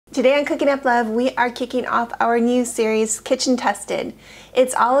Today on Cooking Up Love, we are kicking off our new series, Kitchen Tested.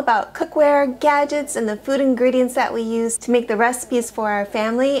 It's all about cookware, gadgets, and the food ingredients that we use to make the recipes for our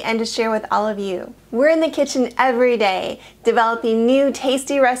family and to share with all of you. We're in the kitchen every day, developing new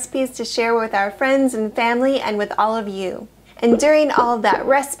tasty recipes to share with our friends and family and with all of you. And during all of that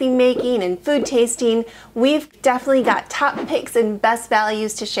recipe making and food tasting, we've definitely got top picks and best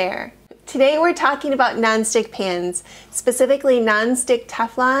values to share. Today we're talking about nonstick pans, specifically nonstick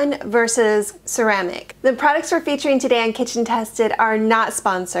Teflon versus ceramic. The products we're featuring today on Kitchen Tested are not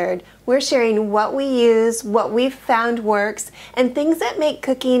sponsored. We're sharing what we use, what we've found works, and things that make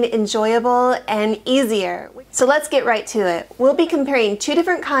cooking enjoyable and easier. So let's get right to it. We'll be comparing two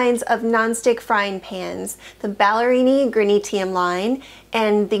different kinds of nonstick frying pans, the Ballarini Granitium line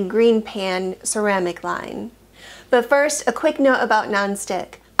and the GreenPan ceramic line. But first, a quick note about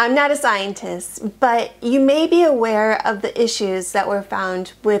nonstick. I'm not a scientist, but you may be aware of the issues that were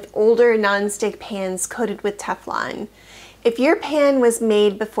found with older nonstick pans coated with Teflon. If your pan was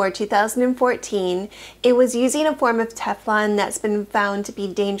made before 2014, it was using a form of Teflon that's been found to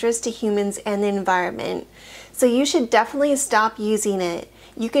be dangerous to humans and the environment. So you should definitely stop using it.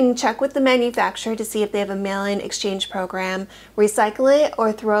 You can check with the manufacturer to see if they have a mail-in exchange program, recycle it,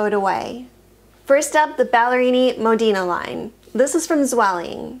 or throw it away. First up, the Ballarini Modena line. This is from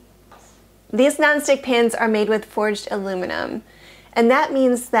Zwelling. These nonstick pans are made with forged aluminum, and that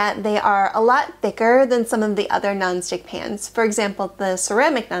means that they are a lot thicker than some of the other nonstick pans. For example, the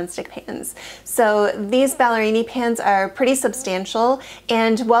ceramic nonstick pans. So these Ballarini pans are pretty substantial,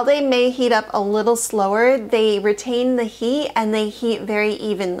 and while they may heat up a little slower, they retain the heat and they heat very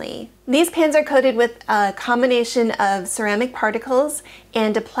evenly. These pans are coated with a combination of ceramic particles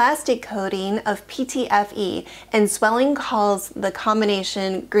and a plastic coating of PTFE, and Zwelling calls the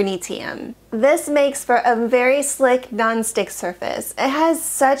combination Granitium. This makes for a very slick non-stick surface. It has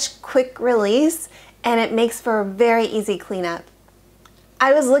such quick release and it makes for a very easy cleanup.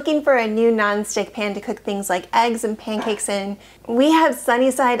 I was looking for a new non-stick pan to cook things like eggs and pancakes in. We have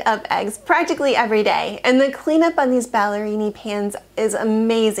sunny side up eggs practically every day, and the cleanup on these Ballarini pans is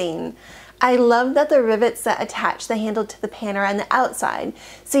amazing. I love that the rivets that attach the handle to the pan are on the outside,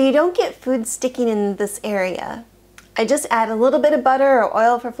 so you don't get food sticking in this area. I just add a little bit of butter or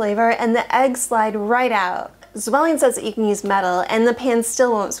oil for flavor, and the eggs slide right out. Zwelling says that you can use metal and the pan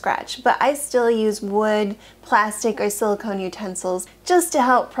still won't scratch, but I still use wood, plastic, or silicone utensils just to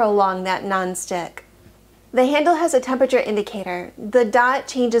help prolong that non-stick. The handle has a temperature indicator. The dot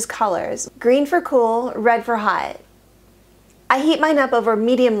changes colors, green for cool, red for hot. I heat mine up over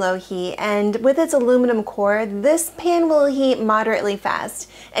medium-low heat, and with its aluminum core, this pan will heat moderately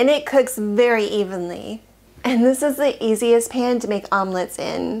fast, and it cooks very evenly. And this is the easiest pan to make omelets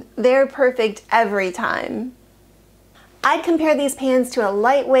in. They're perfect every time. I'd compare these pans to a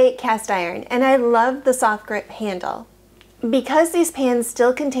lightweight cast iron, and I love the soft grip handle. Because these pans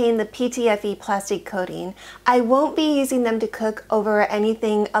still contain the PTFE plastic coating, I won't be using them to cook over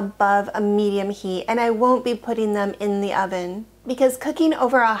anything above a medium heat, and I won't be putting them in the oven. Because cooking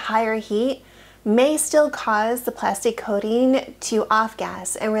over a higher heat may still cause the plastic coating to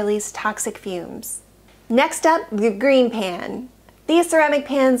off-gas and release toxic fumes. Next up, the GreenPan. These ceramic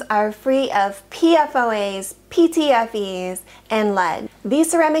pans are free of PFOAs, PTFEs, and lead.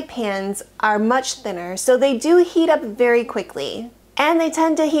 These ceramic pans are much thinner, so they do heat up very quickly. And they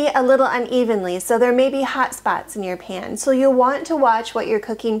tend to heat a little unevenly, so there may be hot spots in your pan. So you'll want to watch what you're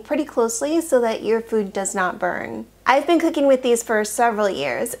cooking pretty closely so that your food does not burn. I've been cooking with these for several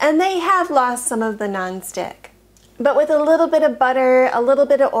years, and they have lost some of the non-stick. But with a little bit of butter, a little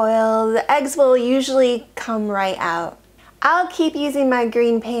bit of oil, the eggs will usually come right out. I'll keep using my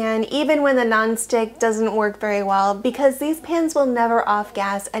GreenPan even when the nonstick doesn't work very well, because these pans will never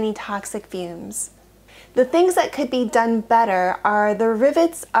off-gas any toxic fumes. The things that could be done better are the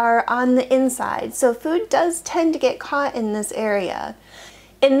rivets are on the inside, so food does tend to get caught in this area.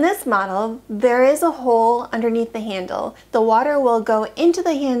 In this model, there is a hole underneath the handle. The water will go into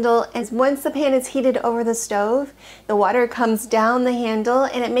the handle, and once the pan is heated over the stove, the water comes down the handle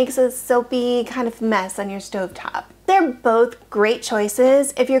and it makes a soapy kind of mess on your stovetop. They're both great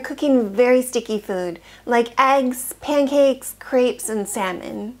choices if you're cooking very sticky food, like eggs, pancakes, crepes, and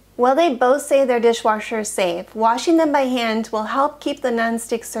salmon. While they both say they're dishwasher safe, washing them by hand will help keep the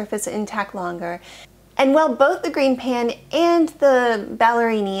nonstick surface intact longer. And while both the GreenPan and the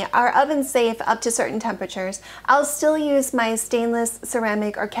Ballarini are oven safe up to certain temperatures, I'll still use my stainless,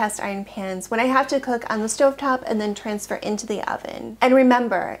 ceramic, or cast iron pans when I have to cook on the stovetop and then transfer into the oven. And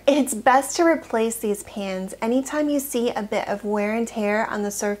remember, it's best to replace these pans anytime you see a bit of wear and tear on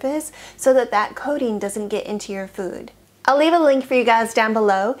the surface so that that coating doesn't get into your food. I'll leave a link for you guys down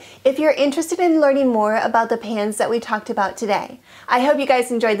below if you're interested in learning more about the pans that we talked about today. I hope you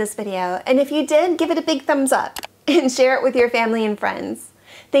guys enjoyed this video, and if you did, give it a big thumbs up and share it with your family and friends.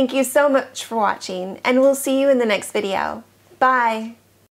 Thank you so much for watching, and we'll see you in the next video. Bye!